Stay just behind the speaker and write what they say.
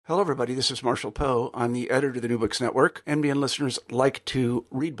Hello, everybody. This is Marshall Poe. I'm the editor of the New Books Network. NBN listeners like to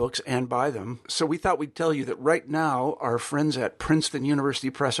read books and buy them. So we thought we'd tell you that right now, our friends at Princeton University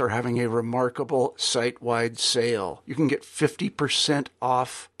Press are having a remarkable site-wide sale. You can get 50%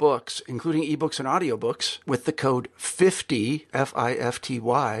 off books, including ebooks and audiobooks, with the code 50,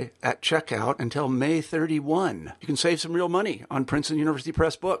 F-I-F-T-Y, at checkout until May 31. You can save some real money on Princeton University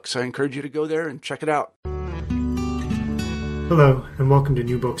Press books. I encourage you to go there and check it out. Hello, and welcome to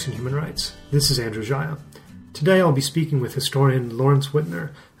New Books in Human Rights. This is Andrew Jaya. Today I'll be speaking with historian Lawrence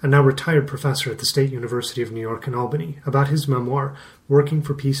Wittner, a now retired professor at the State University of New York in Albany, about his memoir, Working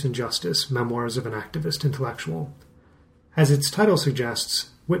for Peace and Justice, Memoirs of an Activist Intellectual. As its title suggests,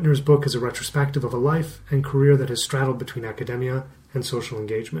 Wittner's book is a retrospective of a life and career that has straddled between academia and social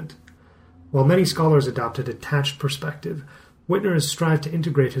engagement. While many scholars adopt a detached perspective, Wittner has strived to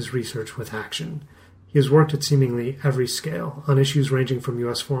integrate his research with action. He has worked at seemingly every scale, on issues ranging from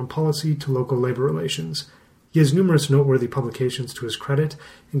U.S. foreign policy to local labor relations. He has numerous noteworthy publications to his credit,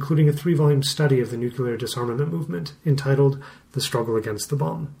 including a 3-volume study of the nuclear disarmament movement entitled The Struggle Against the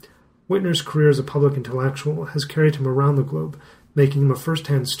Bomb. Wittner's career as a public intellectual has carried him around the globe, making him a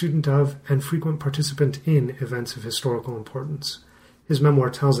first-hand student of and frequent participant in events of historical importance. His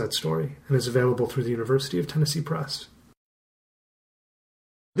memoir tells that story and is available through the University of Tennessee Press.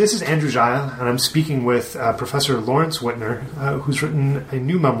 This is Andrew Jaya, and I'm speaking with Professor Lawrence Wittner, who's written a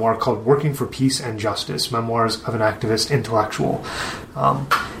new memoir called Working for Peace and Justice, Memoirs of an Activist Intellectual.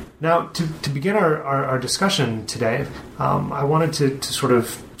 Now, to begin our discussion today, I wanted to sort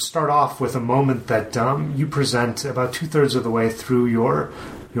of start off with a moment that you present about 2/3 of the way through your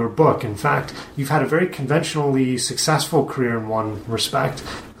book. In fact, you've had a very conventionally successful career in one respect.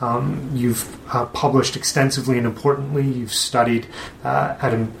 You've published extensively and importantly. You've studied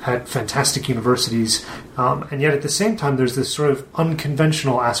at fantastic universities. And yet at the same time, there's this sort of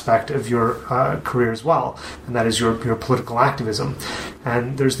unconventional aspect of your career as well, and that is your political activism.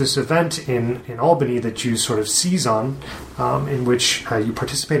 And there's this event in Albany that you sort of seize on, in which you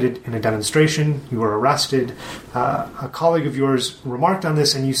participated in a demonstration, you were arrested. A colleague of yours remarked on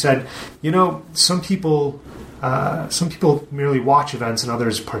this, and you said, some people merely watch events and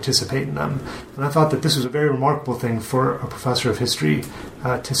others participate in them. And I thought that this was a very remarkable thing for a professor of history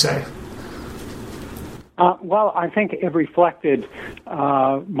to say. Well, I think it reflected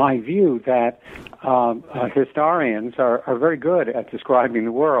my view that historians are very good at describing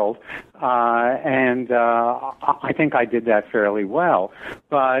the world, and I think I did that fairly well.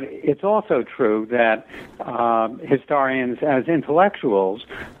 But it's also true that historians, as intellectuals,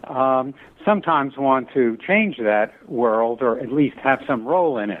 sometimes want to change that world, or at least have some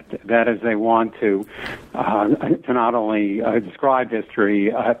role in it. That is, they want to not only describe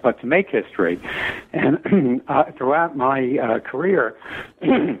history, but to make history. And throughout my career,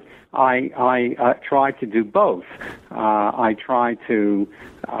 I try to do both. I try to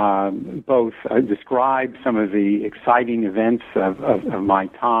both describe some of the exciting events of my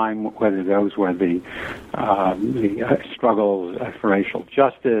time, whether those were the struggles for racial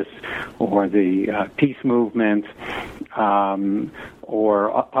justice, or the peace movement,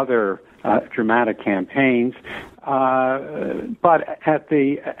 or other dramatic campaigns. But at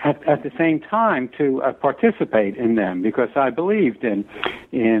the same time to participate in them, because I believed in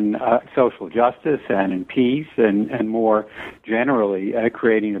social justice and in peace and more generally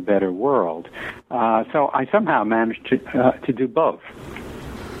creating a better world. So I somehow managed to do both.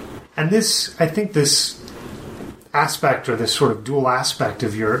 And this aspect, or this sort of dual aspect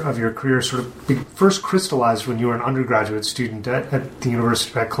of your career, sort of first crystallized when you were an undergraduate student at the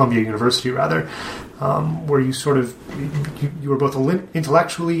university, at Columbia University, rather, where you sort of you were both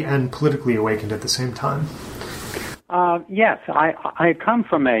intellectually and politically awakened at the same time. Yes, I come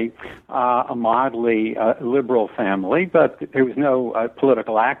from a mildly liberal family, but there was no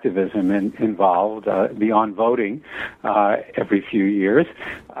political activism involved beyond voting every few years.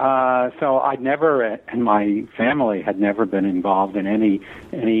 So I'd never, and my family had never been involved in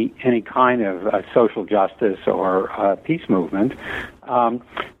any kind of social justice or peace movement.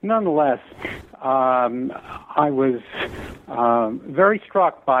 Nonetheless, I was very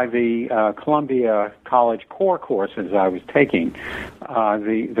struck by the Columbia College core courses I was taking,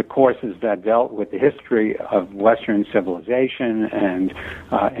 the courses that dealt with the history of Western civilization and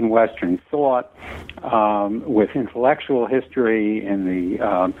in Western thought, with intellectual history in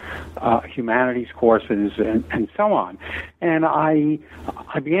the humanities courses and so on. And I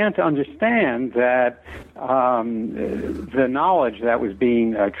began to understand that the knowledge that was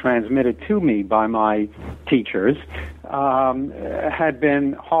being transmitted to me by my teachers had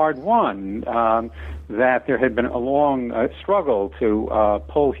been hard won. That there had been a long struggle to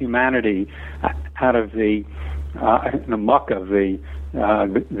pull humanity out of the muck of the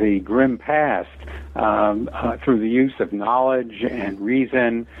grim past through the use of knowledge and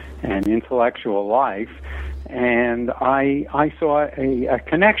reason and intellectual life. And I saw a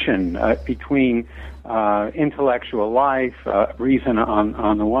connection between intellectual life, reason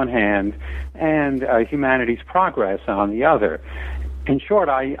on the one hand, and humanity's progress on the other. In short,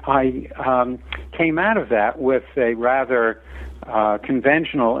 I came out of that with a rather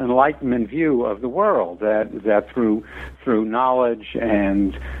conventional Enlightenment view of the world, that through knowledge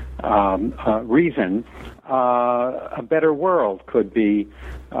and reason, a better world could be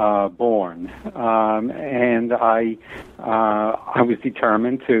born, and I was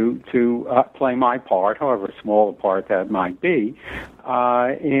determined to play my part, however small a part that might be,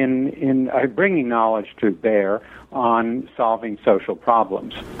 in bringing knowledge to bear on solving social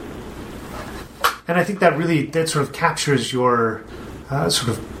problems. And I think that sort of captures your sort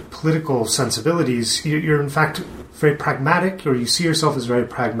of political sensibilities. You're in fact very pragmatic, or you see yourself as very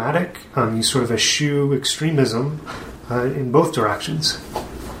pragmatic. You sort of eschew extremism in both directions.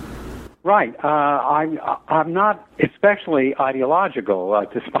 Right. I'm not especially ideological,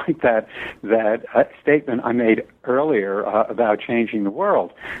 despite that statement I made earlier about changing the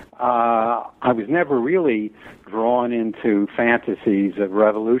world. I was never really drawn into fantasies of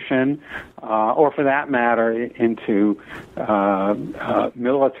revolution, or for that matter, into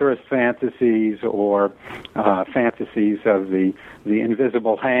militarist fantasies or fantasies of the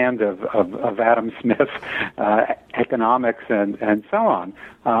invisible hand of Adam Smith, economics, and so on.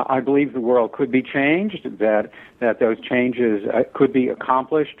 I believe the world could be changed, that those changes could be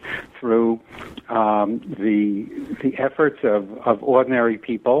accomplished through the efforts of ordinary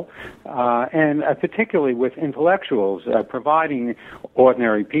people, and particularly with intellectuals, providing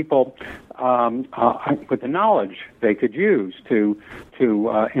ordinary people with the knowledge they could use to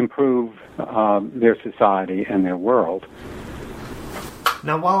improve their society and their world.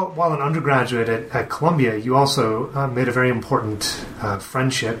 Now, while an undergraduate at Columbia, you also made a very important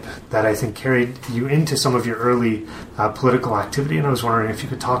friendship that I think carried you into some of your early political activity, and I was wondering if you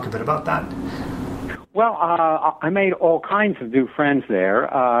could talk a bit about that. Well, I made all kinds of new friends there.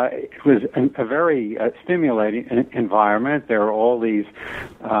 It was a very stimulating environment. There were all these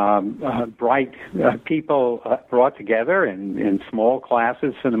bright people brought together in small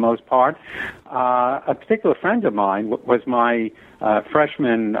classes for the most part. A particular friend of mine was my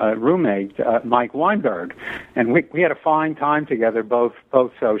freshman roommate, Mike Weinberg, and we had a fine time together, both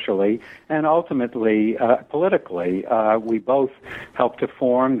socially and ultimately politically. We both helped to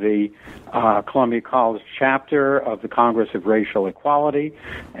form the Columbia College chapter of the Congress of Racial Equality,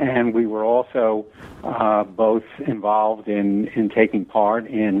 and we were also both involved in taking part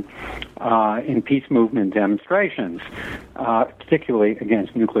in peace movement demonstrations, particularly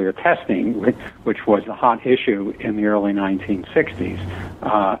against nuclear testing, which was a hot issue in the early 1960s,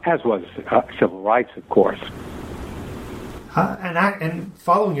 as was civil rights, of course. And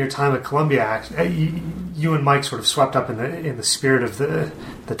following your time at Columbia, you and Mike sort of swept up in the spirit of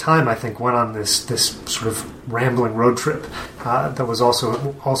the time. I think went on this sort of rambling road trip that was also,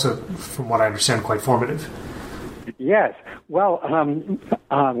 from what I understand, quite formative. Yes. Well,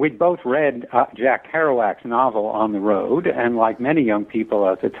 we'd both read Jack Kerouac's novel On the Road, and like many young people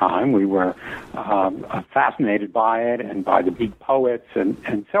at the time, we were fascinated by it and by the big poets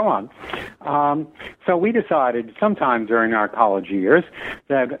and so on. So we decided sometime during our college years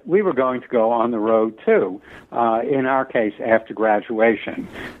that we were going to go on the road too, in our case after graduation.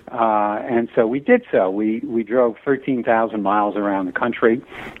 And so we did so. We drove 13,000 miles around the country,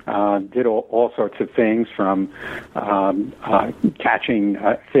 did all sorts of things from catching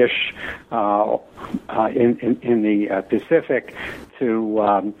fish in the Pacific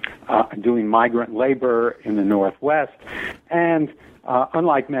to doing migrant labor in the Northwest. And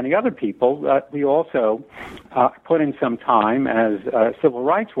unlike many other people, we also put in some time as civil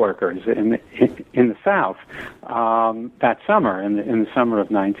rights workers in the South that summer, in the summer of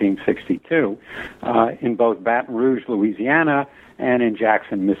 1962, in both Baton Rouge, Louisiana, and in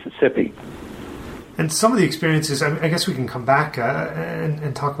Jackson, Mississippi. And some of the experiences, I guess we can come back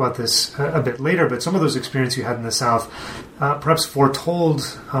and talk about this a bit later, but some of those experiences you had in the South perhaps foretold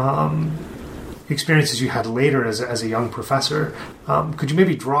experiences you had later as a young professor. Could you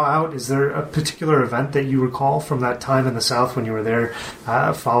maybe draw out, is there a particular event that you recall from that time in the South when you were there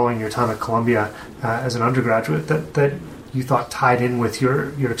following your time at Columbia as an undergraduate that you thought tied in with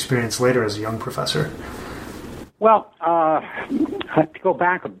your experience later as a young professor? Well, to go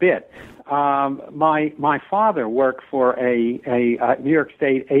back a bit, my father worked for a New York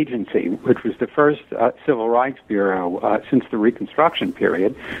State agency, which was the first civil rights bureau since the Reconstruction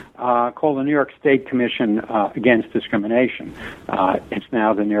period, called the New York State Commission Against Discrimination. It's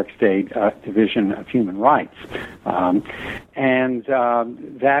now the New York State Division of Human Rights, and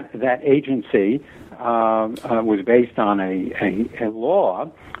that agency was based on a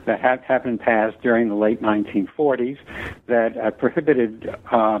law that had been passed during the late 1940s that prohibited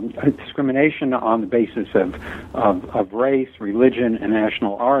discrimination on the basis of race, religion, and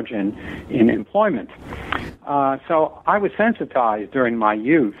national origin in employment. So I was sensitized during my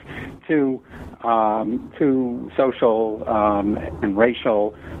youth to social and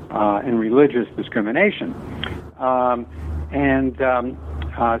racial and religious discrimination,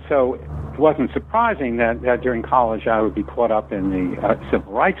 so it wasn't surprising that during college I would be caught up in the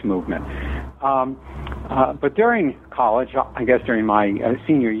civil rights movement. But during college, I guess during my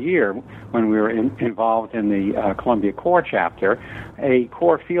senior year, when we were involved in the Columbia Corps chapter, a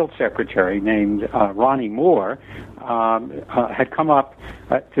Corps field secretary named Ronnie Moore had come up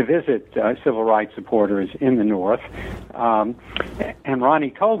to visit civil rights supporters in the North, and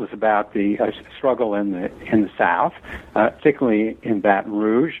Ronnie told us about the struggle in the South, particularly in Baton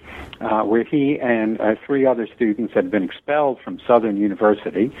Rouge, where he and 3 other students had been expelled from Southern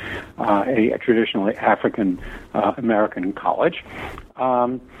University, a traditionally African American college,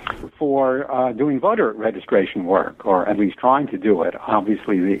 for doing voter registration work, or at least trying to do it.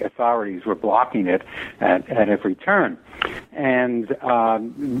 Obviously, the authorities were blocking it at every turn. And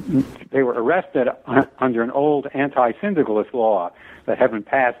they were arrested under an old anti-syndicalist law that had been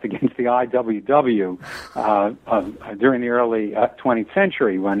passed against the IWW during the early 20th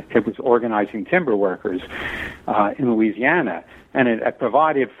century, when it was organizing timber workers in Louisiana. And it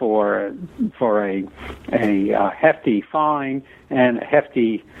provided for a hefty fine and a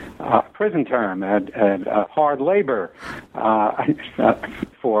hefty prison term and hard labor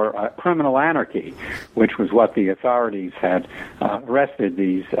for criminal anarchy, which was what the authorities had arrested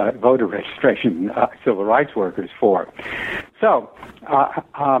these voter registration civil rights workers for. So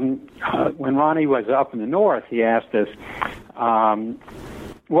when Ronnie was up in the North, he asked us,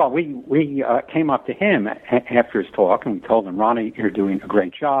 we came up to him after his talk, and we told him, Ronnie, you're doing a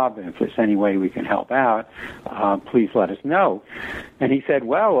great job, and if there's any way we can help out, please let us know. And he said,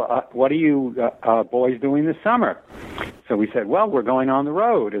 what are you boys doing this summer? So we said, we're going on the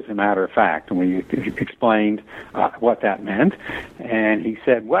road, as a matter of fact. And we explained what that meant. And he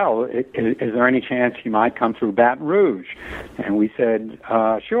said, is there any chance you might come through Baton Rouge? And we said,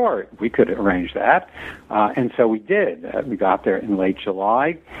 sure, we could arrange that. And so we did. We got there in late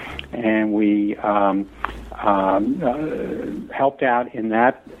July, and we helped out in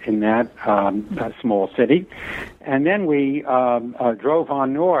that small city. And then we drove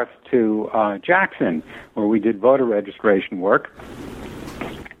on north to Jackson, where we did voter registration work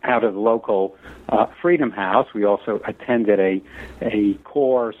out of the local Freedom House. We also attended a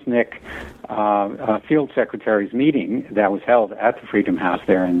Corps SNCC field secretaries meeting that was held at the Freedom House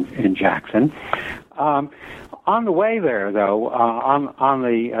there in Jackson. On the way there, though, on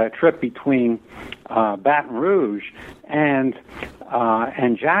the trip between Baton Rouge and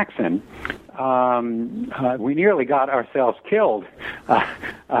Jackson, we nearly got ourselves killed.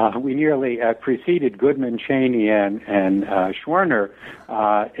 We nearly preceded Goodman, Cheney, and Schwerner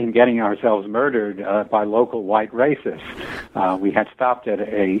in getting ourselves murdered by local white racists. We had stopped at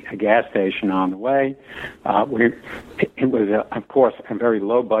a gas station on the way. It was, of course, a very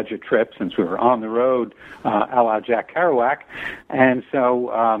low-budget trip since we were on the road, a la Jack Kerouac, and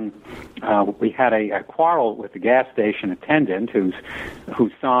so we had a quarrel with the gas station attendant whose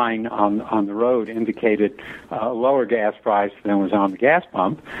sign on the road indicated a lower gas price than was on the gas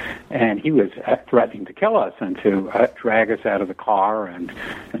pump, and he was threatening to kill us and to drag us out of the car and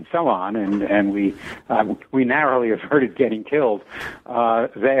so on, and we narrowly averted getting killed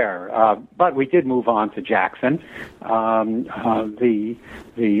there. But we did move on to Jackson. The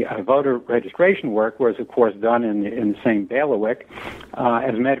voter registration work was, of course, done in the same bailiwick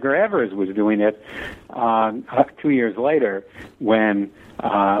as Medgar Evers was doing it 2 years later, when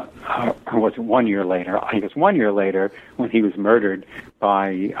or was it 1 year later? I guess 1 year later, when he was murdered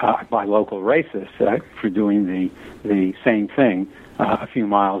by local racists for doing the same thing a few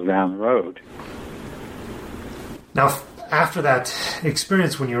miles down the road. Now, after that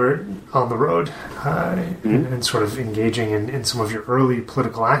experience when you were on the road and sort of engaging in some of your early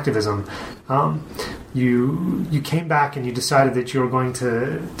political activism, you came back and you decided that you were going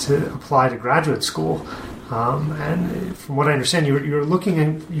to apply to graduate school. And from what I understand, you were looking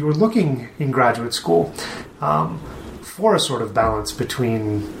in graduate school for a sort of balance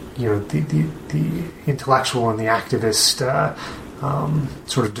between the intellectual and the activist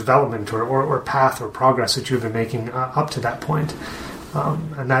sort of development or path or progress that you've been making up to that point.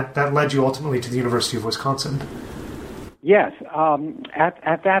 And that led you ultimately to the University of Wisconsin. Yes.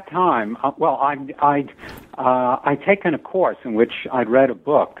 At that time, I'd taken a course in which I'd read a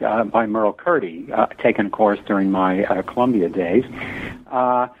book by Merle Curti, taken a course during my Columbia days.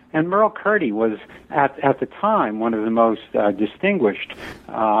 And Merle Curti was, at the time, one of the most distinguished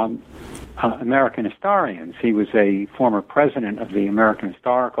American historians. He was a former president of the American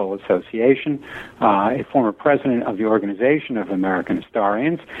Historical Association, a former president of the Organization of American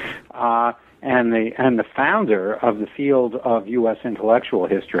Historians, and the founder of the field of U.S. intellectual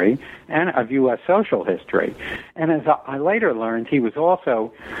history and of U.S. social history. And as I later learned, he was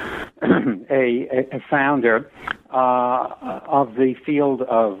also a founder of the field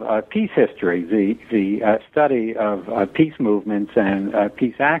of peace history, the study of peace movements and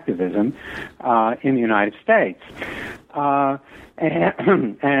peace activism in the United States.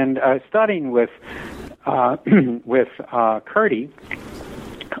 And studying with Curti,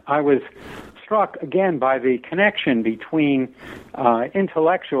 I was struck again by the connection between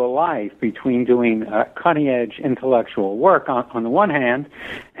intellectual life, between doing cutting-edge intellectual work on the one hand,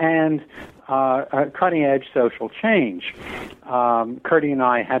 and cutting-edge social change. Curti and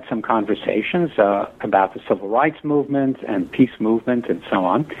I had some conversations about the civil rights movement and peace movement and so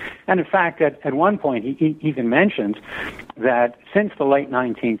on. And in fact, at one point, he even mentioned that since the late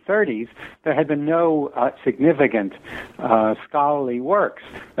 1930s, there had been no significant scholarly works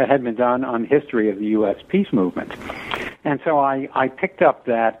that had been done on the history of the U.S. peace movement. And so I picked up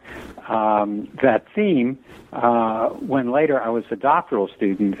that theme when later I was a doctoral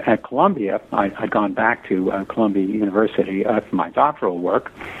student at Columbia. I'd gone back to Columbia University for my doctoral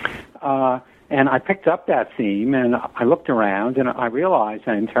work. And I picked up that theme, and I looked around, and I realized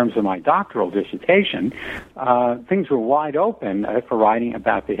that in terms of my doctoral dissertation, things were wide open for writing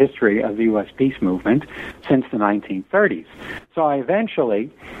about the history of the U.S. peace movement since the 1930s. So I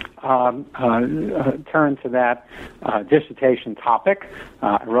eventually turned to that dissertation topic.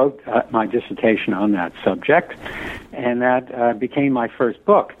 I wrote my dissertation on that subject, and that became my first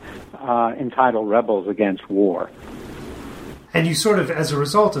book, entitled Rebels Against War. And you sort of, as a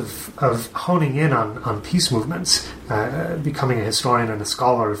result of honing in on peace movements, becoming a historian and a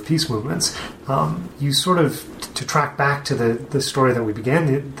scholar of peace movements, you sort of, to track back to the story that we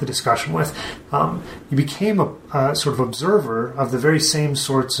began the discussion with, you became a sort of observer of the very same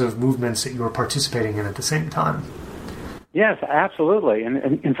sorts of movements that you were participating in at the same time. Yes, absolutely.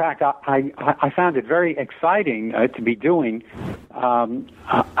 And in fact, I found it very exciting to be doing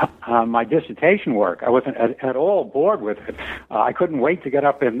my dissertation work. I wasn't at all bored with it. I couldn't wait to get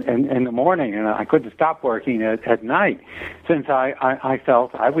up in the morning, and I couldn't stop working at night, since I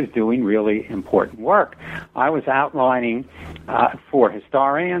felt I was doing really important work. I was outlining for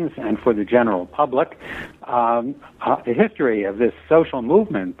historians and for the general public the history of this social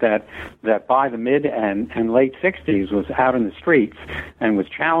movement that by the mid and late 60s was out in the streets and was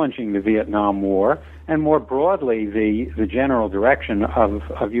challenging the Vietnam War and more broadly the general direction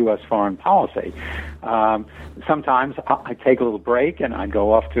of U.S. foreign policy. Sometimes I'd take a little break and I'd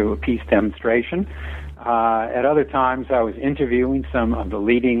go off to a peace demonstration. At other times I was interviewing some of the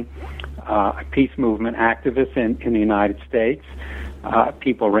leading peace movement activists in the United States,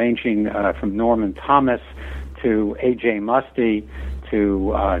 people ranging from Norman Thomas to A.J. Muste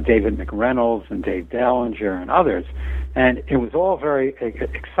to David McReynolds and Dave Dellinger and others. And it was all very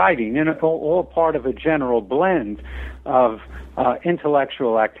exciting and all part of a general blend of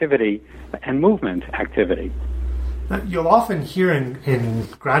intellectual activity and movement activity. You'll often hear in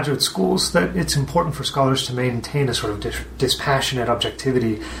graduate schools that it's important for scholars to maintain a sort of dispassionate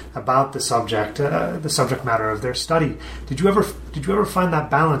objectivity about the subject matter of their study. Did you ever find that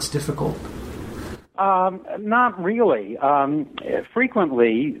balance difficult? Not really.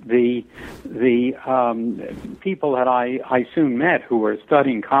 Frequently, the people that I soon met who were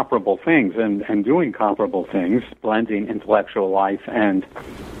studying comparable things and doing comparable things, blending intellectual life and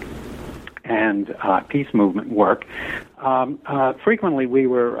peace movement work, frequently we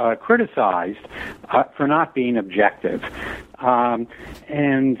were criticized for not being objective.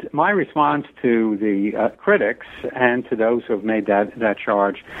 And my response to the critics and to those who have made that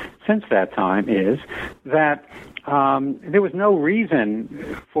charge since that time is that there was no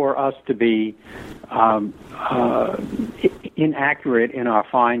reason for us to be inaccurate in our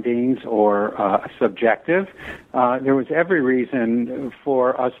findings or subjective. There was every reason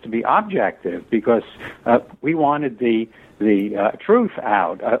for us to be objective because we wanted the truth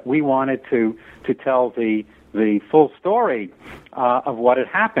out. We wanted to tell the the full story of what had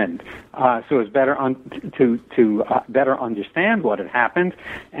happened, so as better to better understand what had happened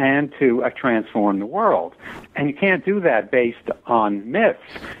and to transform the world. And you can't do that based on myths.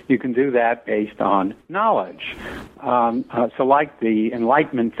 You can do that based on knowledge. So like the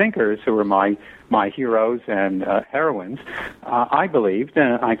Enlightenment thinkers who were my heroes and heroines, I believed,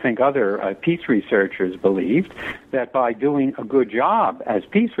 and I think other peace researchers believed, that by doing a good job as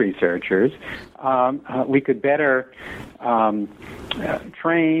peace researchers, we could better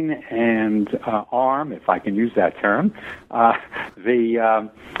train and arm, if I can use that term,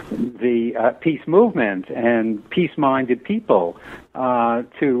 the peace movement and peace-minded people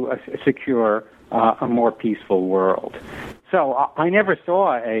to secure a more peaceful world. So I never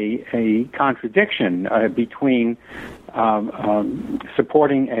saw a contradiction between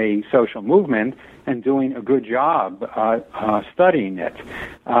supporting a social movement and doing a good job studying it.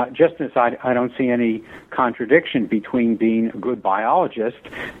 Just as I don't see any contradiction between being a good biologist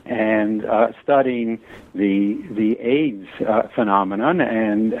and studying the AIDS phenomenon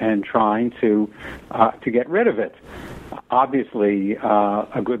and trying to get rid of it. Obviously,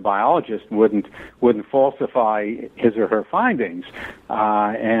 a good biologist wouldn't falsify his or her findings,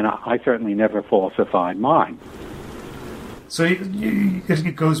 and I certainly never falsified mine. So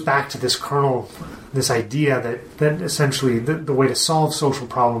it goes back to this kernel, this idea that essentially the way to solve social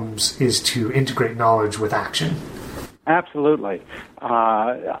problems is to integrate knowledge with action. Absolutely.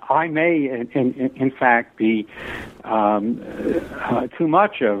 I may, in fact, be too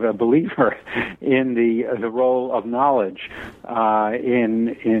much of a believer in the role of knowledge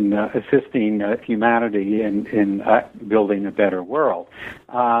in assisting humanity in building a better world.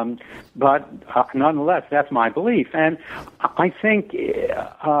 But nonetheless, that's my belief, and I think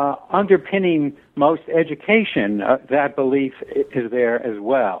underpinning most education, that belief is there as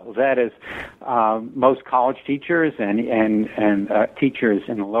well. That is, most college teachers and teachers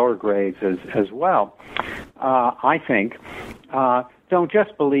in the lower grades as well, I think, don't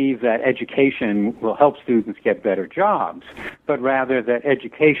just believe that education will help students get better jobs, but rather that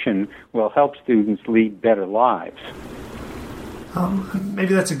education will help students lead better lives.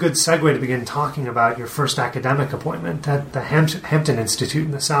 Maybe that's a good segue to begin talking about your first academic appointment at the Hampton Institute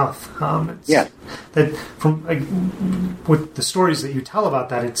in the South. Yes. That from with the stories that you tell about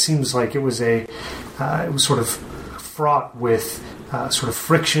that, it seems like it was sort of fraught with sort of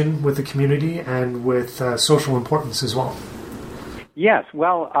friction with the community and with social importance as well. Yes.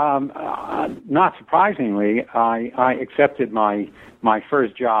 Well, not surprisingly, I accepted my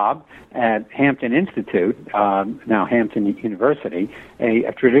first job at Hampton Institute, now Hampton University,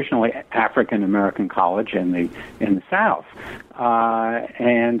 a traditionally African American college in the South,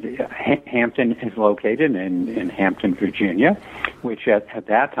 and Hampton is located in Hampton, Virginia, which at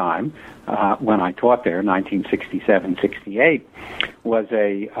that time, when I taught there, 1967-68, was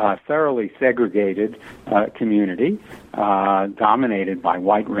a thoroughly segregated community dominated by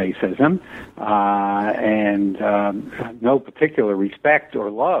white racism and no particular respect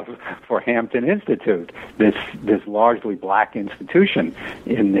or love for Hampton Institute, this largely black institution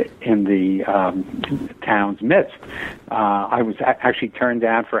in the town's midst. I was actually turned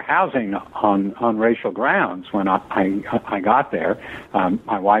down for housing on racial grounds when I got there.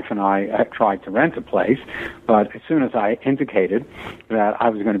 My wife and I tried to rent a place, but as soon as I indicated that I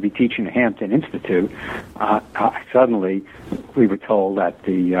was going to be teaching at Hampton Institute, suddenly we were told that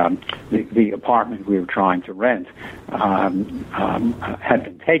the apartment we were trying to rent had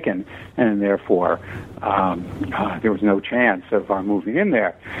been taken, and therefore there was no chance of our moving in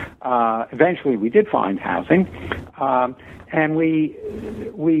there. Eventually, we did find housing, and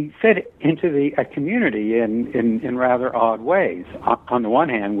we fit into the community in rather odd ways. On the one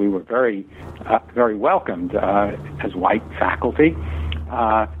hand, we were very welcomed as white faculty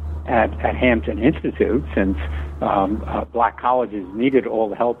at Hampton Institute, since black colleges needed all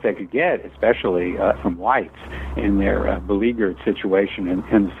the help they could get, especially from whites in their beleaguered situation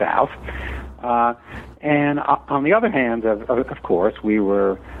in the South. And on the other hand, of course, we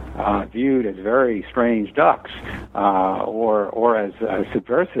were viewed as very strange ducks or as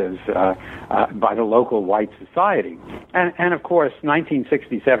subversives by the local white society. And of course,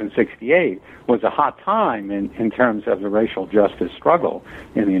 1967-68 was a hot time in terms of the racial justice struggle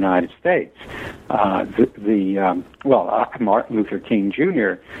in the United States. Martin Luther King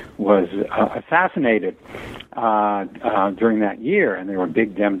Jr. was assassinated during that year, and there were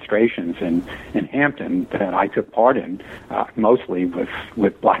big demonstrations in Hampton that I took part in, mostly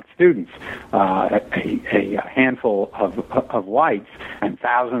with black students, a handful of whites and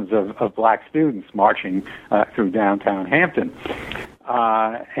thousands of black students marching through downtown Hampton.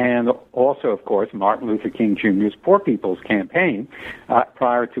 and also, of course, Martin Luther King Jr.'s Poor People's Campaign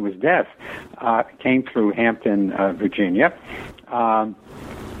prior to his death came through Hampton, Virginia.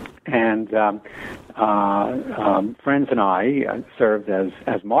 Friends and I served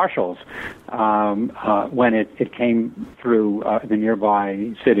as marshals when it came through the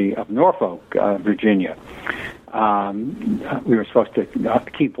nearby city of Norfolk, Virginia. We were supposed to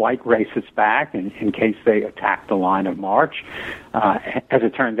keep white racists back in case they attacked the line of march. As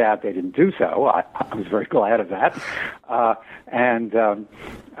it turned out, they didn't do so. I was very glad of that.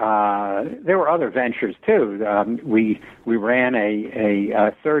 There were other ventures too. We ran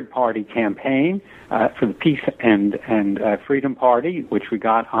a third-party campaign for the Peace and Freedom Party, which we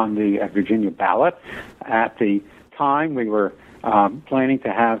got on the Virginia ballot. At the time, we were planning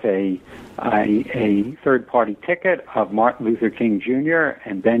to have a third-party ticket of Martin Luther King Jr.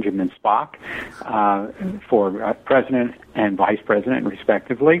 and Benjamin Spock for president and vice president,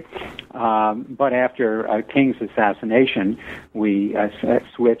 respectively. But after King's assassination, we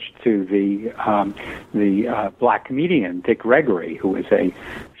switched to the black comedian Dick Gregory, who was a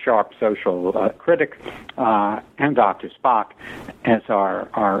sharp social critic, and Dr. Spock as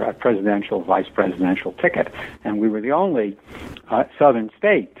our presidential, vice presidential ticket. And we were the only southern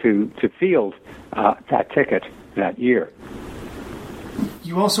state to field that ticket that year.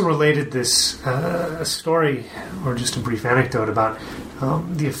 You also related this story, or just a brief anecdote about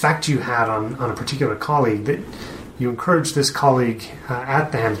the effect you had on a particular colleague, that you encouraged this colleague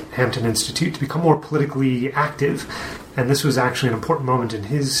at the Hampton Institute to become more politically active, and this was actually an important moment in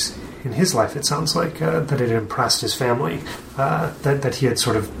his life. It sounds like that it impressed his family, that he had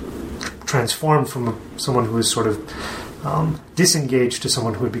sort of transformed from someone who was sort of disengaged to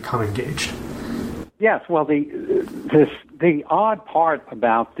someone who had become engaged. Yes, well, the odd part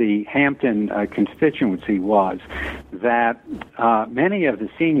about the Hampton constituency was that many of the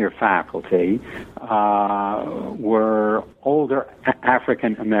senior faculty were older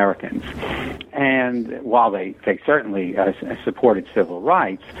African Americans. And while they certainly supported civil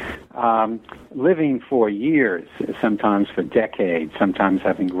rights, living for years, sometimes for decades, sometimes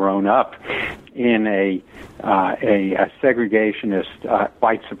having grown up in a segregationist,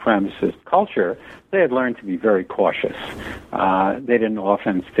 white supremacist culture, they had learned to be very cautious. They didn't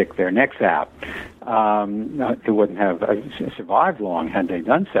often stick their necks out. They wouldn't have survived long had they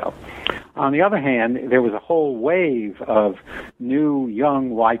done so. On the other hand, there was a whole wave of new, young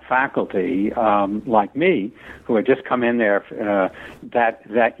white faculty like me who had just come in there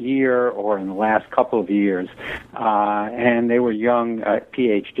that year or in the last couple of years, and they were young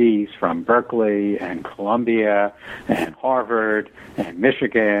PhDs from Berkeley and Columbia and Harvard and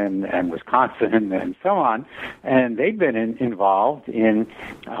Michigan and Wisconsin and so on, and they'd been involved in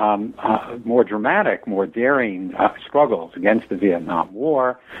more dramatic, more daring struggles against the Vietnam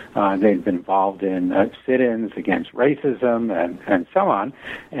War. They'd been involved in sit-ins against racism and so on,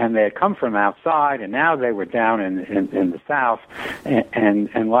 and they had come from outside, and now they were down in the South,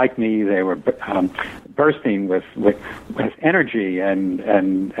 and like me, they were bursting with energy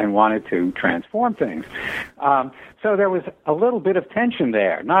and wanted to transform things. So there was a little bit of tension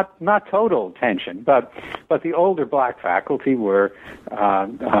there, not total tension, but the older black faculty were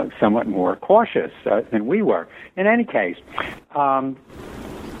somewhat more cautious than we were. In any case,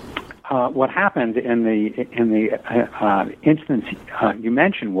 what happened in the instance you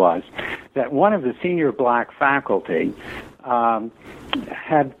mentioned was that one of the senior black faculty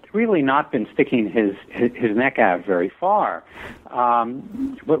had really not been sticking his neck out very far.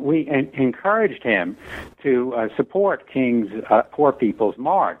 But we encouraged him to support King's Poor People's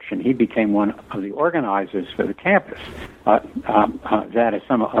March, and he became one of the organizers for the campus. That is,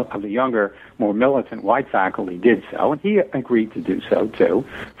 some of the younger, more militant white faculty did so, and he agreed to do so too,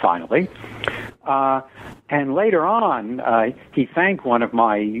 finally. And later on, he thanked one of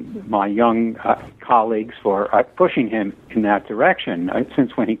my young colleagues for pushing him in that direction.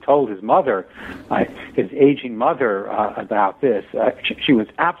 Since when he told his mother, his aging mother, about this, she was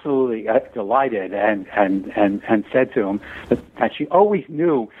absolutely delighted and said to him that she always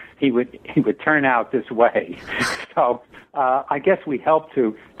knew he would turn out this way. So I guess we helped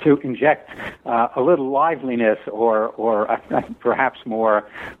to inject a little liveliness or perhaps more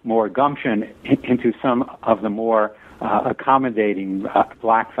gumption into some of the more accommodating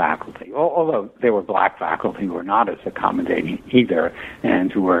black faculty, although there were black faculty who were not as accommodating either,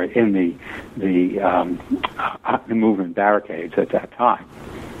 and who were in the movement barricades at that time.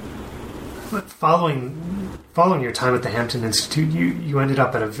 Following your time at the Hampton Institute, you ended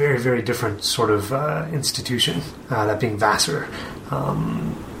up at a very, very different sort of institution, that being Vassar.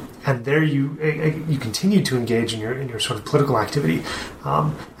 and there you continued to engage in your sort of political activity,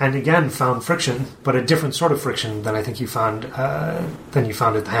 and again found friction, but a different sort of friction than I think you found at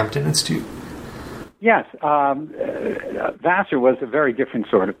the Hampton Institute. Yes, Vassar was a very different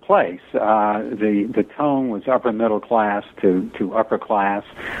sort of place. The tone was upper middle class to upper class.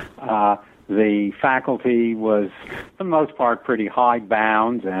 The faculty was, for the most part, pretty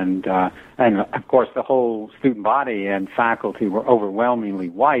hidebound, and of course the whole student body and faculty were overwhelmingly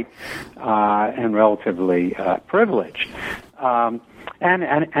white and relatively privileged. And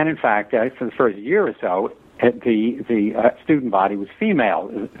in fact, for the first year or so, the student body was female.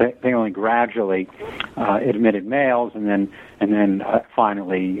 They only gradually admitted males, and then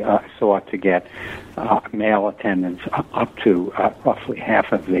finally sought to get male attendance up to roughly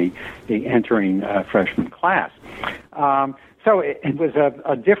half of the entering freshman class. So it was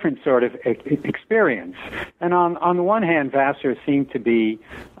a different sort of experience. And on the one hand, Vassar seemed to be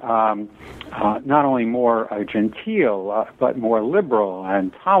not only more genteel, but more liberal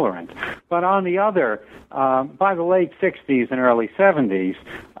and tolerant. But on the other, by the late 60s and early 70s,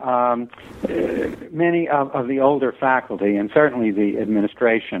 many of the older faculty, and certainly the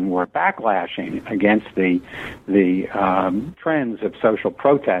administration, were backlashing against the trends of social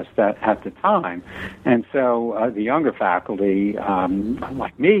protest at the time. And so the younger faculty,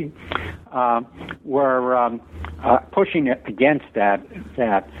 like me, were pushing against that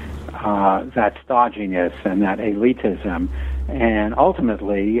stodginess and that elitism. And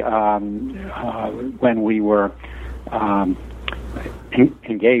ultimately, when we were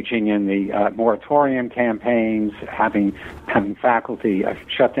engaging in the moratorium campaigns, having faculty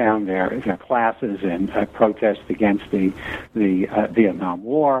shut down their classes in protest against the Vietnam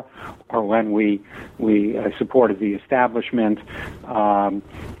War, or when we supported the establishment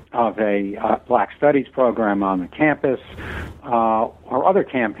of a Black Studies program on the campus, or other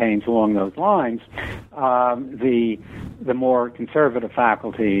campaigns along those lines, the more conservative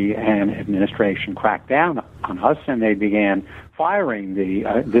faculty and administration cracked down on us, and they began firing the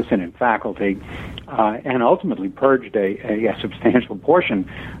dissident faculty, and ultimately purged a substantial portion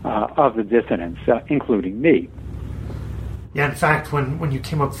of the dissidents, including me. Yeah, in fact, when you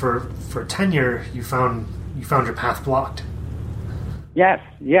came up for tenure, you found your path blocked. Yes.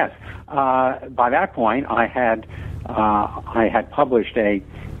 By that point, I had published a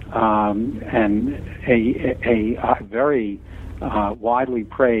very widely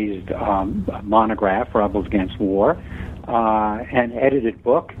praised monograph, Rebels Against War, an edited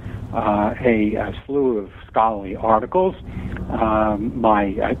book, a slew of scholarly articles.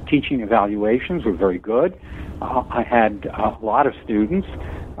 My teaching evaluations were very good. I had a lot of students,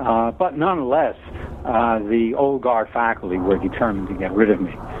 but nonetheless, the old guard faculty were determined to get rid of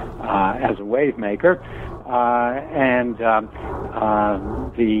me as a wave maker, and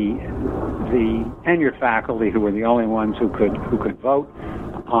the tenured faculty, who were the only ones who could vote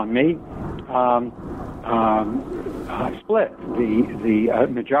on me, split. The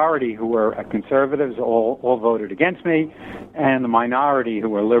majority, who were conservatives, all voted against me, and the minority, who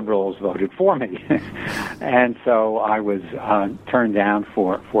were liberals, voted for me. And so I was turned down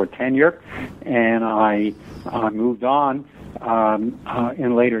for tenure, and I moved on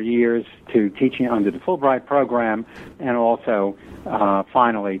in later years to teaching under the Fulbright program, and also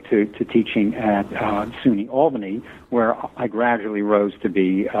finally to teaching at SUNY Albany, where I gradually rose to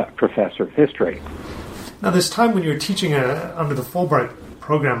be a professor of history. Now, this time when you were teaching under the Fulbright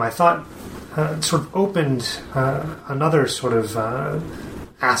program, I thought sort of opened another sort of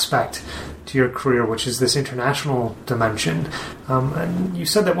aspect to your career, which is this international dimension. And you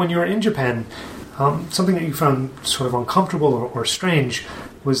said that when you were in Japan, something that you found sort of uncomfortable or strange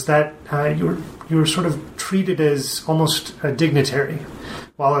was that you were sort of treated as almost a dignitary,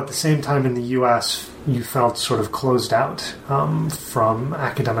 while at the same time in the U.S. you felt sort of closed out from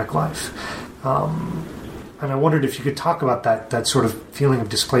academic life. And I wondered if you could talk about that sort of feeling of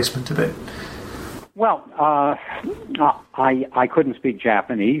displacement a bit. Well, I couldn't speak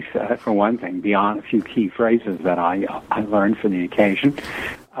Japanese, for one thing, beyond a few key phrases that I learned for the occasion.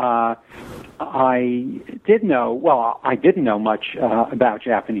 I didn't know much about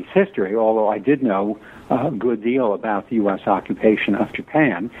Japanese history, although I did know a good deal about the U.S. occupation of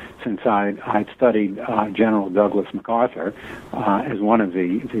Japan, since I'd studied General Douglas MacArthur as one of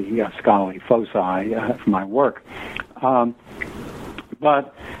the scholarly foci for my work.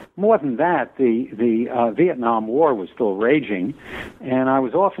 But more than that, the Vietnam War was still raging, and I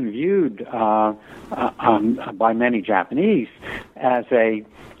was often viewed by many Japanese as a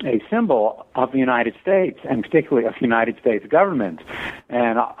symbol of the United States, and particularly of the United States government.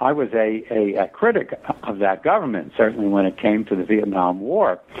 And I was a critic of that government, certainly when it came to the Vietnam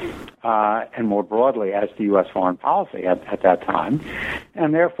War, and more broadly as to U.S. foreign policy at that time.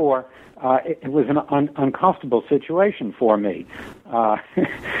 And therefore, it was an uncomfortable situation for me. On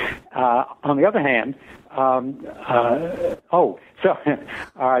the other hand,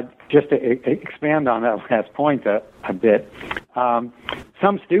 just to expand on that last point a bit,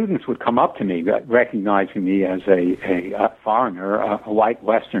 some students would come up to me recognizing me as a foreigner, a white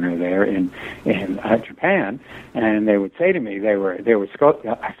Westerner there in Japan, and they would say to me they were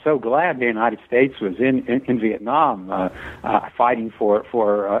so glad the United States was in Vietnam fighting for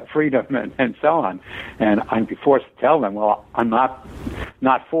freedom and so on, and I'd be forced to tell them, well, I'm not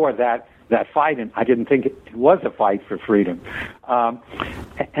for that fight, and I didn't think it was a fight for freedom.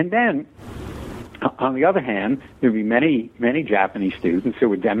 And then, on the other hand, there'd be many Japanese students who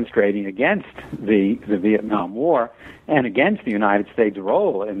were demonstrating against the Vietnam War and against the United States'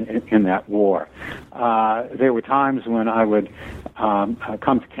 role in that war. There were times when I would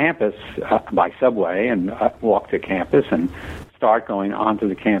come to campus by subway and walk to campus and start going onto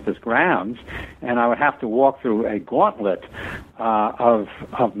the campus grounds, and I would have to walk through a gauntlet of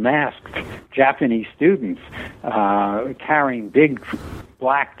masked Japanese students carrying big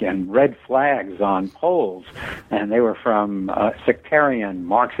black and red flags on poles, and they were from sectarian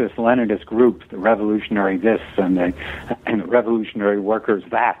Marxist-Leninist groups, the Revolutionary this and the Revolutionary Workers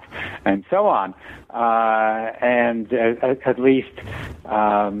that, and so on. And at least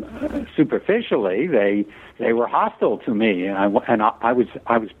superficially, they were hostile to me, and I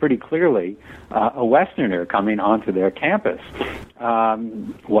was pretty clearly a Westerner coming onto their campus.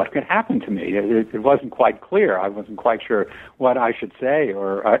 What could happen to me? It wasn't quite clear. I wasn't quite sure what I should say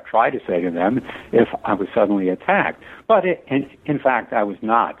or try to say to them if I was suddenly attacked. But in fact, I was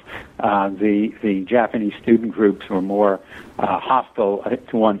not. The Japanese student groups were more hostile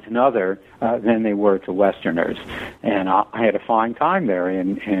to one another than they were to Westerners. And I had a fine time there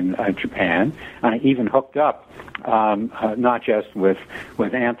in Japan. I even hooked up not just with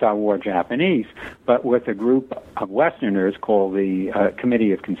anti-war Japanese, but with a group of Westerners called the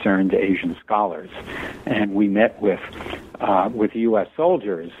Committee of Concerned Asian Scholars. And we met with U.S.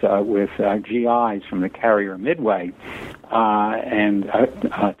 soldiers, with GIs from the carrier Midway, and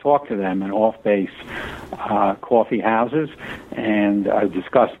talked to them in off-base coffee houses and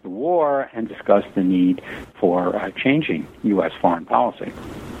discussed the war and discussed the need for changing U.S. foreign policy.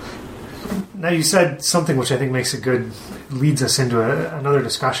 Now, you said something which I think leads us into another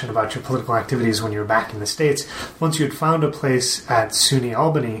discussion about your political activities when you were back in the States. Once you had found a place at SUNY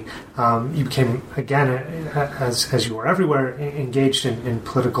Albany, you became, again, as you were everywhere, engaged in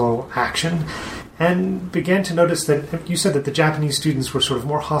political action, and began to notice that you said that the Japanese students were sort of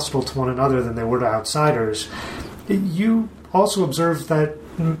more hostile to one another than they were to outsiders. You also observed that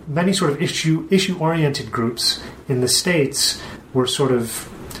many sort of issue-oriented groups in the States were sort of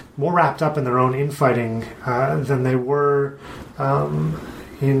more wrapped up in their own infighting than they were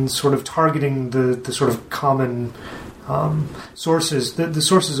in sort of targeting the sort of common sources, the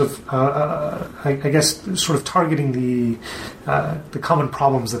sources of, I guess, sort of targeting the common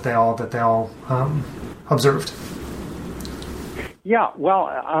problems that they all observed. Yeah, well,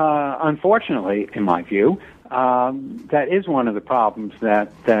 unfortunately, in my view, that is one of the problems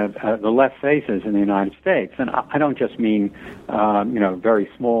that the left faces in the United States, and I don't just mean very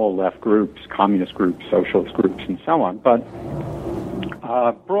small left groups, communist groups, socialist groups, and so on, but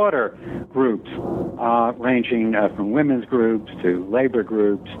broader groups ranging from women's groups to labor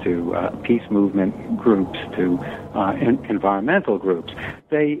groups to peace movement groups to environmental groups.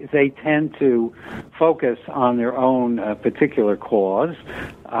 They tend to focus on their own particular cause,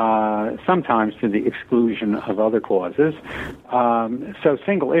 sometimes to the exclusion of other causes. So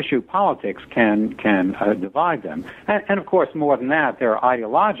single-issue politics can divide them. And of course, more than that, there are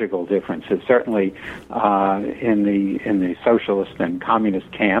ideological differences. Certainly, in the socialist and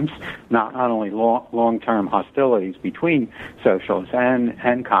communist camps, not only long-term hostilities between socialists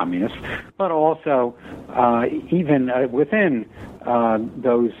and communists, but also even within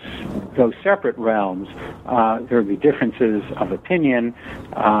those separate realms, there would be differences of opinion.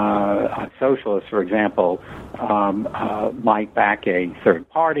 Socialists, for example, might back a third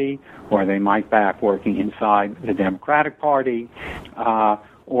party, or they might back working inside the Democratic Party,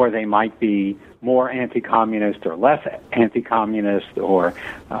 or they might be more anti-communist or less anti-communist, or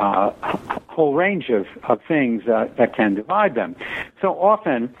a whole range of things that can divide them. So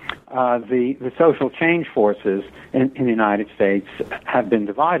often, the social change forces in the United States have been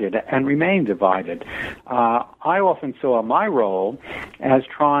divided and remain divided. I often saw my role as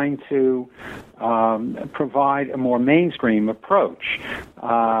trying to provide a more mainstream approach.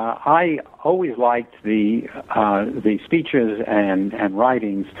 I always liked the speeches and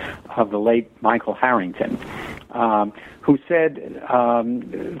writings of the late Michael Harrington, who said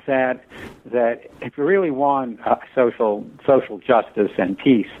that if you really want social justice and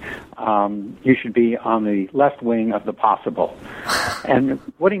peace, you should be on the left wing of the possible. And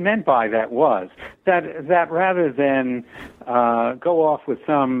what he meant by that was that rather than go off with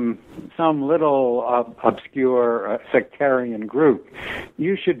some little obscure sectarian group,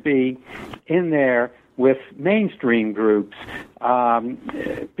 you should be in there with mainstream groups,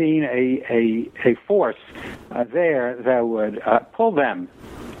 being a force there that would pull them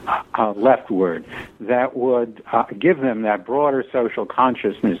leftward, that would give them that broader social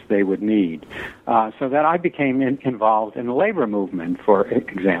consciousness they would need. So that I became involved in the labor movement, for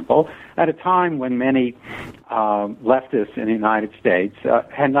example, at a time when many leftists in the United States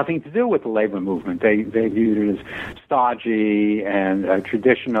had nothing to do with the labor movement. They viewed it as stodgy and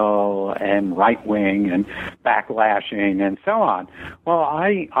traditional and right-wing and backlashing and so on. Well,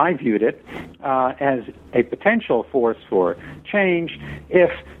 I viewed it as a potential force for change if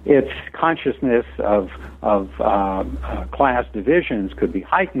its consciousness of class divisions could be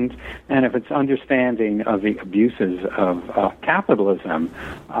heightened, and if its understanding of the abuses of capitalism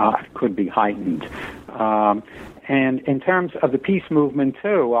could be heightened. And in terms of the peace movement,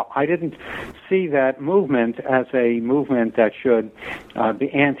 too, I didn't see that movement as a movement that should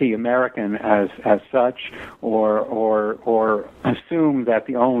be anti-American as such, or assume that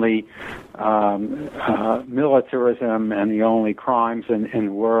the only militarism and the only crimes in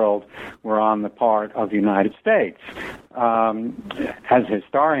the world were on the part of the United States. As a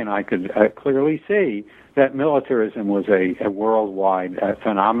historian, I could clearly see that militarism was a worldwide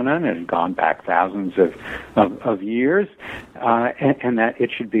phenomenon. It had gone back thousands of years, and that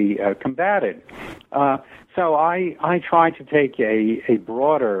it should be combated. So I try to take a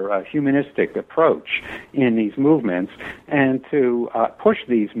broader humanistic approach in these movements and to push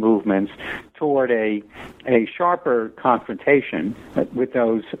these movements toward a sharper confrontation with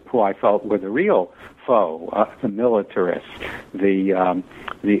those who I felt were the real foe, the militarists, the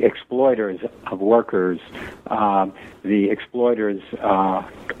exploiters of workers, the exploiters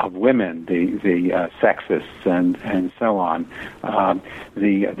of women, the sexists and so on,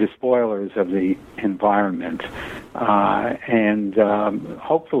 the despoilers of the environment, and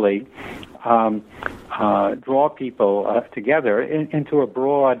hopefully draw people together into a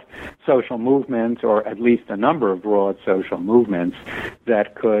broad social movement, or at least a number of broad social movements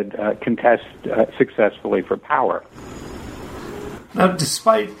that could contest successfully for power. Now,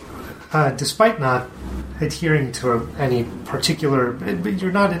 despite not adhering to any particular,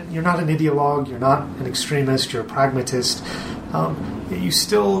 you're not an ideologue, you're not an extremist, you're a pragmatist. You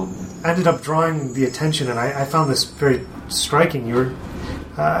still ended up drawing the attention, and I found this very striking. You were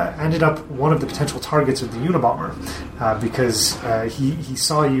ended up one of the potential targets of the Unabomber because he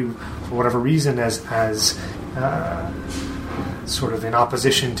saw you for whatever reason as sort of in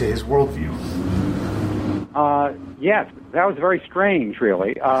opposition to his worldview. Yes, that was very strange,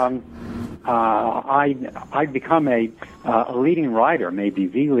 really. I'd become a leading writer, maybe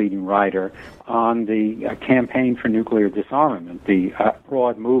the leading writer, on the campaign for nuclear disarmament, the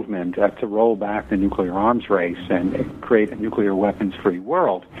broad movement to roll back the nuclear arms race and create a nuclear weapons-free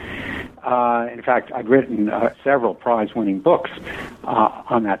world. In fact, I'd written several prize-winning books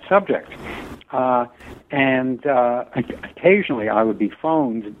on that subject. And occasionally I would be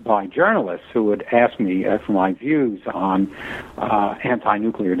phoned by journalists who would ask me for my views on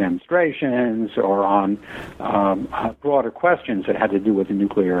anti-nuclear demonstrations or on broader questions that had to do with the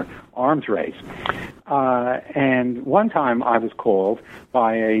nuclear arms race. And one time I was called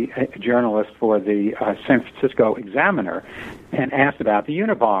by a journalist for the San Francisco Examiner and asked about the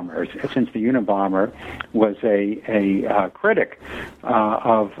Unabombers, since the Unabomber was a critic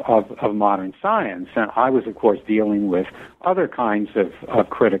of modern science. And I was, of course, dealing with other kinds of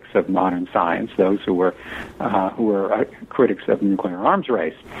critics of modern science, those who were critics of the nuclear arms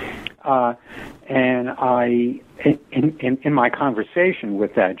race. And in my conversation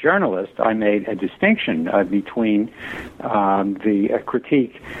with that journalist, I made a distinction between the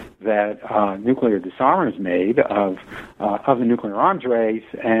critique that nuclear disarmers made of the nuclear arms race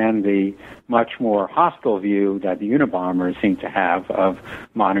and the much more hostile view that the Unabombers seem to have of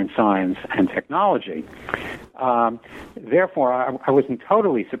modern science and technology. Therefore, I wasn't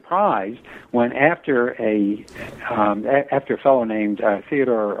totally surprised when after a fellow named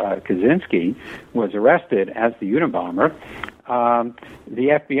Theodore Kaczynski was arrested as the Unabomber, the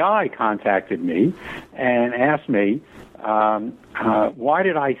FBI contacted me and asked me, why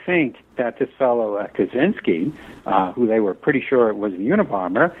did I think that this fellow Kaczynski, who they were pretty sure it was the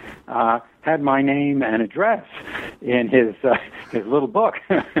Unabomber, had my name and address in his little book?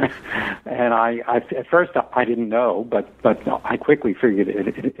 And at first I didn't know, but I quickly figured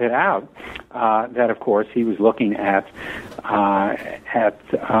it out that of course he was looking at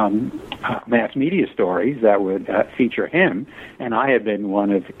mass media stories that would feature him, and I had been one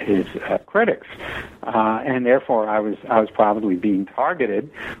of his critics, and therefore I was probably being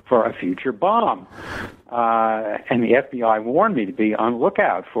targeted for a future bomb. And the FBI warned me to be on the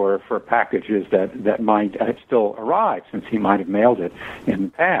lookout for packages that might still arrive, since he might have mailed it in the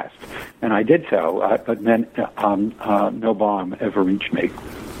past. And I did so, but then no bomb ever reached me.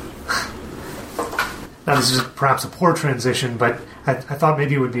 Now, this is perhaps a poor transition, but I thought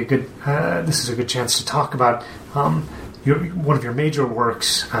maybe it would be this is a good chance to talk about one of your major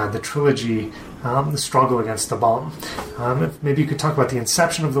works, the trilogy, The Struggle Against the Bomb. Maybe you could talk about the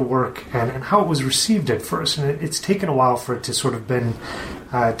inception of the work and how it was received at first. And it's taken a while for it to sort of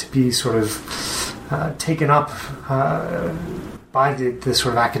be sort of taken up by the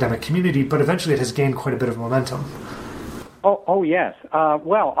sort of academic community, but eventually it has gained quite a bit of momentum. Oh yes.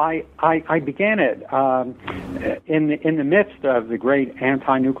 Well, I began it in the midst of the great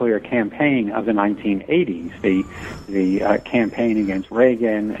anti-nuclear campaign of the 1980s, the campaign against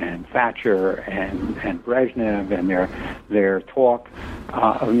Reagan and Thatcher and Brezhnev and their talk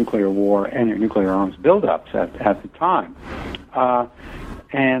of nuclear war and their nuclear arms buildups at the time.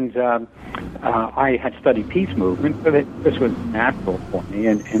 And I had studied peace movement, so this was natural for me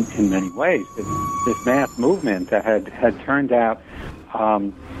in many ways. This mass movement that had turned out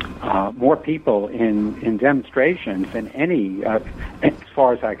more people in demonstrations than any, as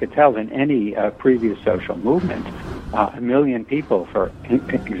far as I could tell, than any previous social movement. 1 million people, for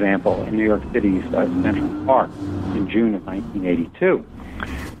example, in New York City's Central Park in June of 1982.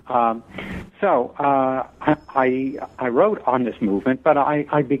 So I wrote on this movement, but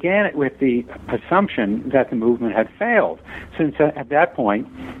I began it with the assumption that the movement had failed, since at that point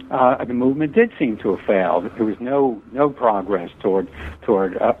the movement did seem to have failed. There was no progress toward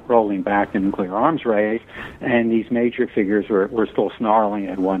rolling back the nuclear arms race, and these major figures were still snarling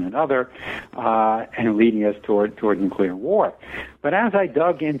at one another and leading us toward nuclear war. But as I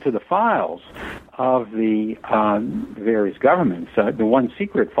dug into the files of the various governments, the one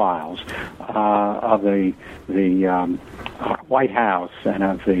secret files of the White House and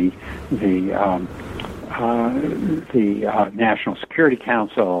of the National Security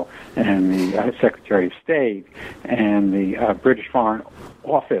Council and the Secretary of State and the British Foreign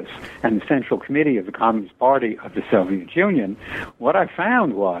Office and the Central Committee of the Communist Party of the Soviet Union, what I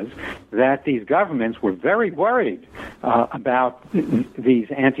found was that these governments were very worried about these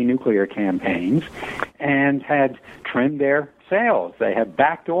anti-nuclear campaigns and had trimmed their sails. They had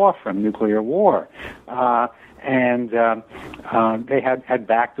backed off from nuclear war. And they had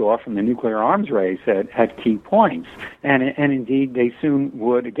backed off from the nuclear arms race at key points, and indeed they soon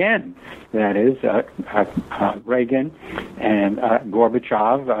would again. That is, Reagan and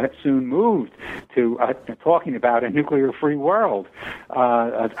Gorbachev soon moved to talking about a nuclear-free world,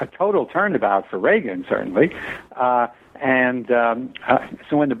 a total turnabout for Reagan, certainly. And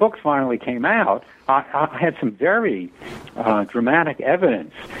so when the books finally came out, I had some very dramatic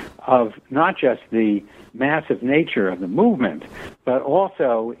evidence of not just the massive nature of the movement, but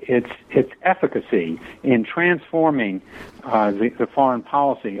also its efficacy in transforming the foreign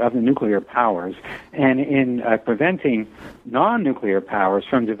policy of the nuclear powers and in preventing non-nuclear powers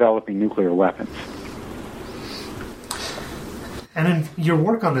from developing nuclear weapons. And in your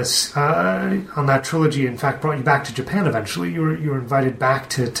work on this, on that trilogy, in fact, brought you back to Japan eventually. You were invited back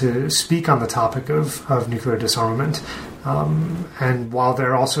to speak on the topic of nuclear disarmament, and while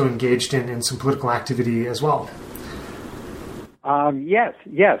they're also engaged in some political activity as well. Yes.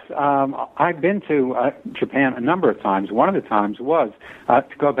 I've been to Japan a number of times. One of the times was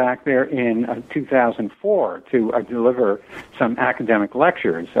to go back there in 2004 to deliver some academic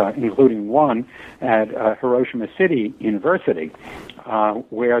lectures, including one at Hiroshima City University,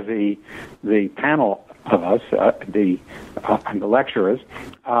 where the panel of us, the lecturers,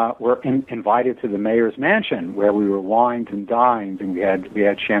 were invited to the mayor's mansion, where we were wined and dined, and we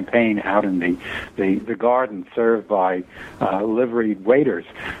had champagne out in the garden, served by liveried waiters.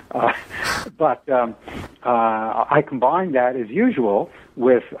 But I combined that, as usual,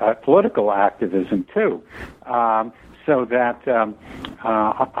 with political activism too. So that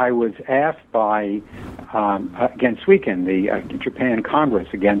I was asked by Gen Suiken, the Japan Congress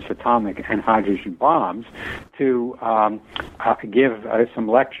Against Atomic and Hydrogen Bombs, to give some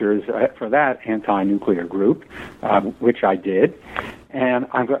lectures for that anti-nuclear group, which I did. And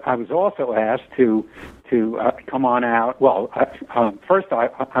I was also asked to come on out. Well, first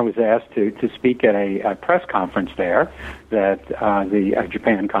I was asked to speak at a press conference there that the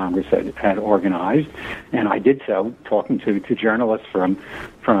Japan Congress had organized, and I did so, talking to journalists from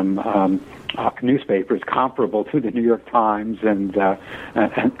newspapers comparable to the New York Times and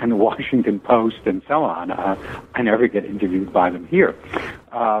the Washington Post and so on. I never get interviewed by them here,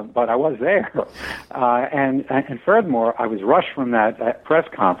 but I was there. And furthermore, I was rushed from that press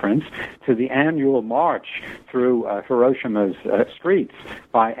conference to the annual march through Hiroshima's streets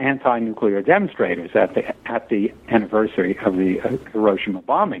by anti-nuclear demonstrators at the anniversary of the Hiroshima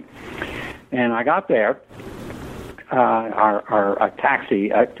bombing. And I got there. Our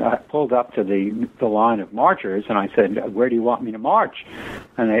taxi pulled up to the line of marchers, and I said, "Where do you want me to march?"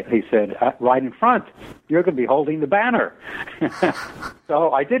 And he said, "Right in front. You're going to be holding the banner."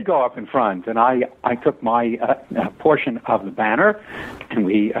 So I did go up in front, and I took my portion of the banner, and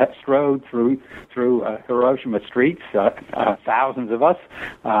we strode through Hiroshima streets, thousands of us,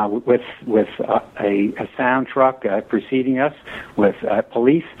 with a sound truck preceding us, with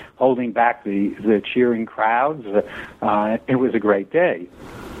police holding back the cheering crowds. It was a great day.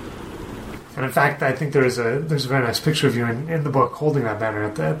 And in fact, I think there's a very nice picture of you in the book holding that banner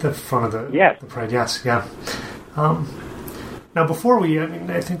at the front of the parade. Yes, yeah. Now, before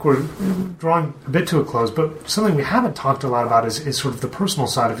I think we're drawing a bit to a close, but something we haven't talked a lot about is sort of the personal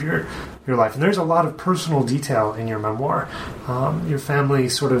side of your life. And there's a lot of personal detail in your memoir. Your family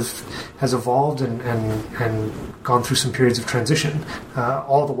sort of has evolved and gone through some periods of transition,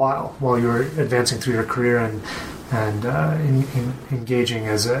 all the while you were advancing through your career and engaging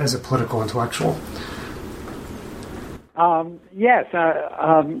as a political intellectual. Yes.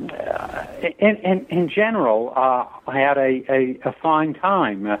 In general, I had a fine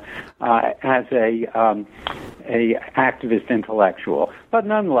time as a activist intellectual, but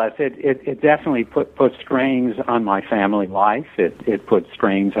nonetheless, it definitely put strains on my family life. It put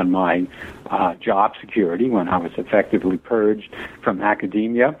strains on my job security when I was effectively purged from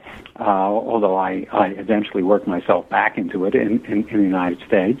academia. Although I eventually worked myself back into it in the United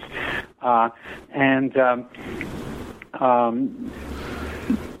States,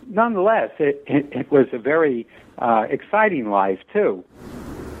 nonetheless, it was a very exciting life too.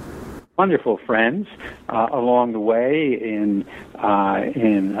 Wonderful friends along the way in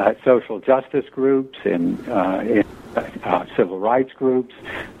social justice groups, in civil rights groups,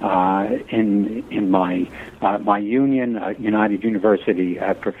 in my union, United University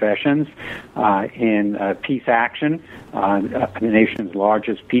Professions, in Peace Action, the nation's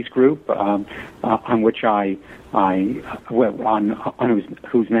largest peace group, on which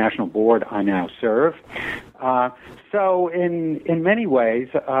whose national board I now serve. So in many ways,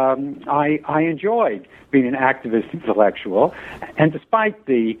 I enjoyed being an activist intellectual, and despite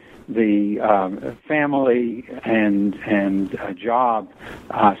the family and job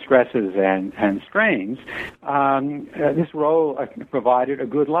stresses and strains, this role provided a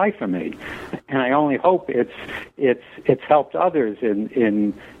good life for me, and I only hope it's helped others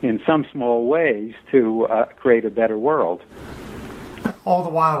in some small ways to create a better world. All the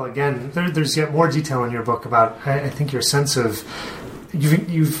while, again, there's yet more detail in your book about, I think, your sense of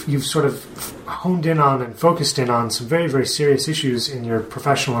you've sort of honed in on and focused in on some very, very serious issues in your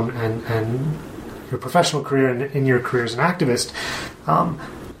professional and your professional career and in your career as an activist.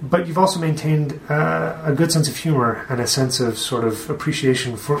 But you've also maintained a good sense of humor and a sense of sort of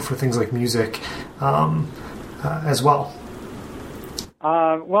appreciation for things like music as well.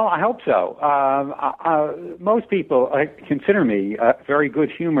 Well, I hope so. Most people consider me a very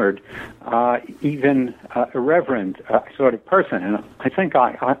good-humored, even irreverent sort of person, and I think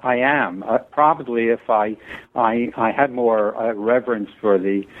I am. Probably if I had more reverence for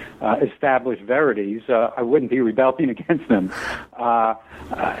the established verities, I wouldn't be rebelling against them.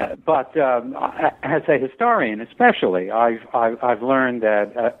 But as a historian, especially, I've learned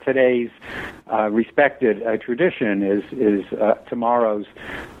that today's respected tradition is tomorrow's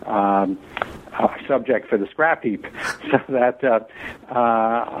subject for the scrap heap, so that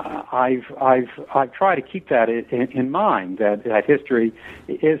I've tried to keep that in mind, that history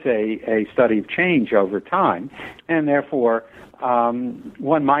is a study of change over time, and therefore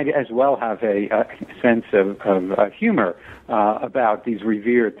one might as well have a sense of humor about these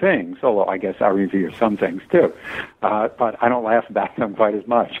revered things, although I guess I revere some things too, but I don't laugh about them quite as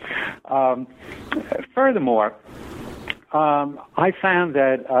much. Furthermore, I found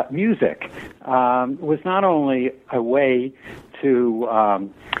that music was not only a way to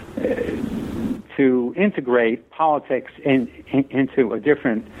integrate politics into a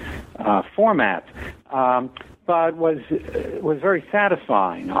different format, but was very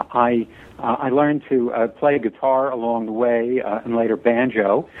satisfying. I learned to play guitar along the way, and later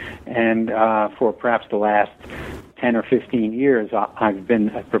banjo, and for perhaps the last 10 or 15 years, I've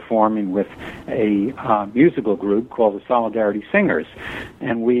been performing with a musical group called the Solidarity Singers,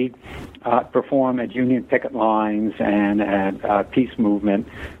 and we perform at union picket lines and at peace movement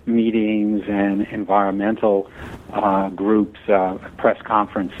meetings and environmental groups, press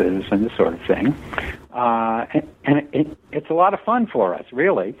conferences, and this sort of thing. And it's a lot of fun for us,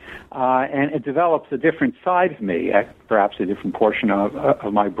 really, and it develops a different side of me, perhaps a different portion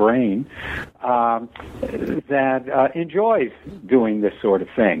of my brain that enjoys doing this sort of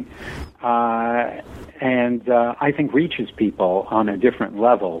thing, and I think reaches people on a different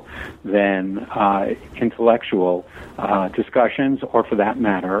level than intellectual discussions, or for that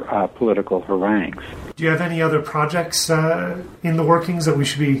matter, political harangues. Do you have any other projects in the workings that we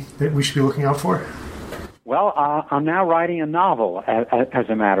should be looking out for? Well, I'm now writing a novel, as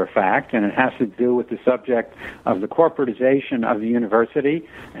a matter of fact, and it has to do with the subject of the corporatization of the university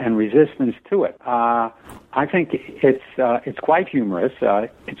and resistance to it. I think it's quite humorous.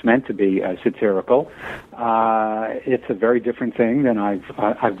 It's meant to be satirical. It's a very different thing than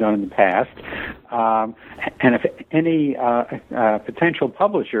I've done in the past. And if any potential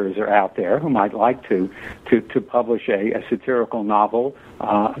publishers are out there who might like to publish a satirical novel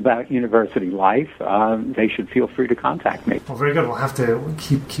about university life, they should feel free to contact me. Well, very good. We'll have to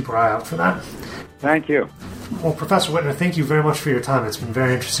keep our eye out for that. Thank you. Well, Professor Whitner, thank you very much for your time. It's been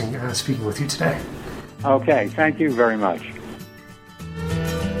very interesting speaking with you today. Okay, thank you very much.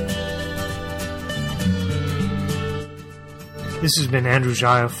 This has been Andrew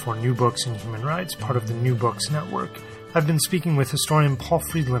Zhayev for New Books in Human Rights, part of the New Books Network. I've been speaking with historian Paul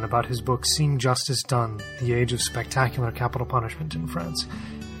Friedland about his book, Seeing Justice Done, The Age of Spectacular Capital Punishment in France.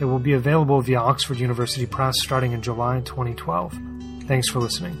 It will be available via Oxford University Press starting in July 2012. Thanks for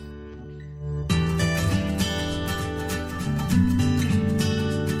listening.